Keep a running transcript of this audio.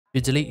To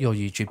delete your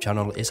YouTube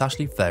channel is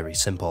actually very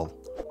simple.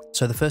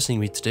 So the first thing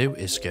you need to do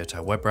is go to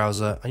a web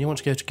browser and you want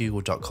to go to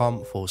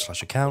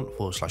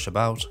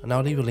google.com/account/about, and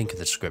I'll leave a link in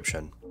the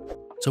description.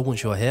 So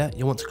once you're here,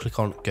 you want to click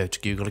on Go to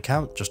Google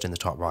account just in the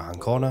top right hand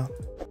corner,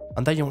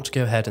 and then you want to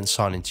go ahead and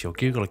sign into your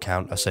Google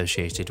account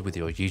associated with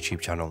your YouTube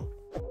channel.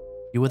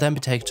 You will then be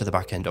taken to the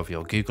back end of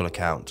your Google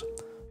account.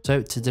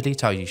 So to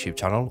delete our YouTube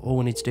channel, all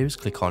we need to do is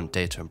click on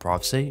Data and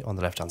Privacy on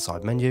the left hand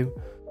side menu,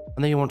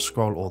 and then you want to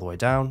scroll all the way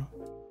down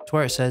to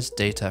where it says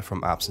Data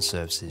from Apps and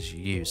Services You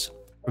Use.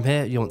 From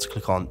here, you want to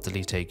click on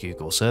Delete a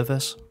Google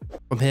Service.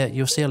 From here,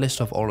 you'll see a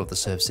list of all of the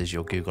services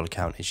your Google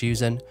account is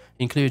using,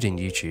 including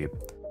YouTube.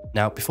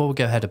 Now, before we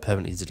go ahead and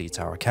permanently delete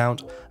our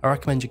account, I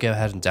recommend you go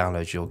ahead and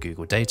download your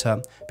Google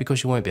data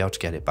because you won't be able to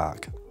get it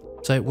back.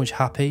 So once you're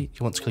happy,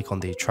 you want to click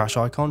on the trash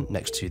icon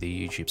next to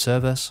the YouTube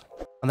service,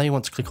 and then you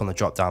want to click on the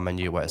drop down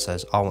menu where it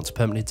says I want to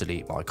permanently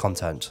delete my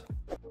content.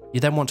 You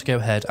then want to go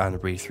ahead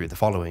and read through the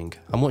following,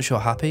 and once you're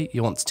happy,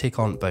 you want to tick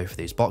on both of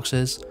these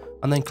boxes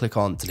and then click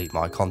on Delete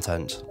My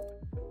Content.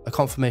 A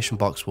confirmation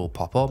box will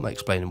pop up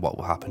explaining what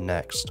will happen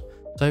next.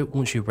 So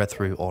once you've read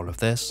through all of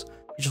this,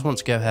 you just want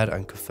to go ahead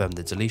and confirm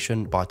the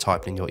deletion by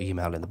typing in your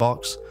email in the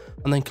box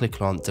and then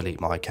clicking on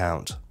Delete My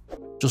Account.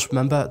 Just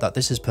remember that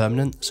this is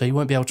permanent, so you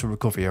won't be able to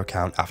recover your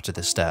account after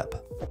this step.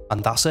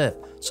 And that's it.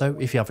 So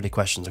if you have any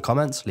questions or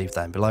comments, leave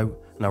them below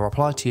and I'll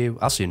reply to you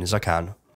as soon as I can.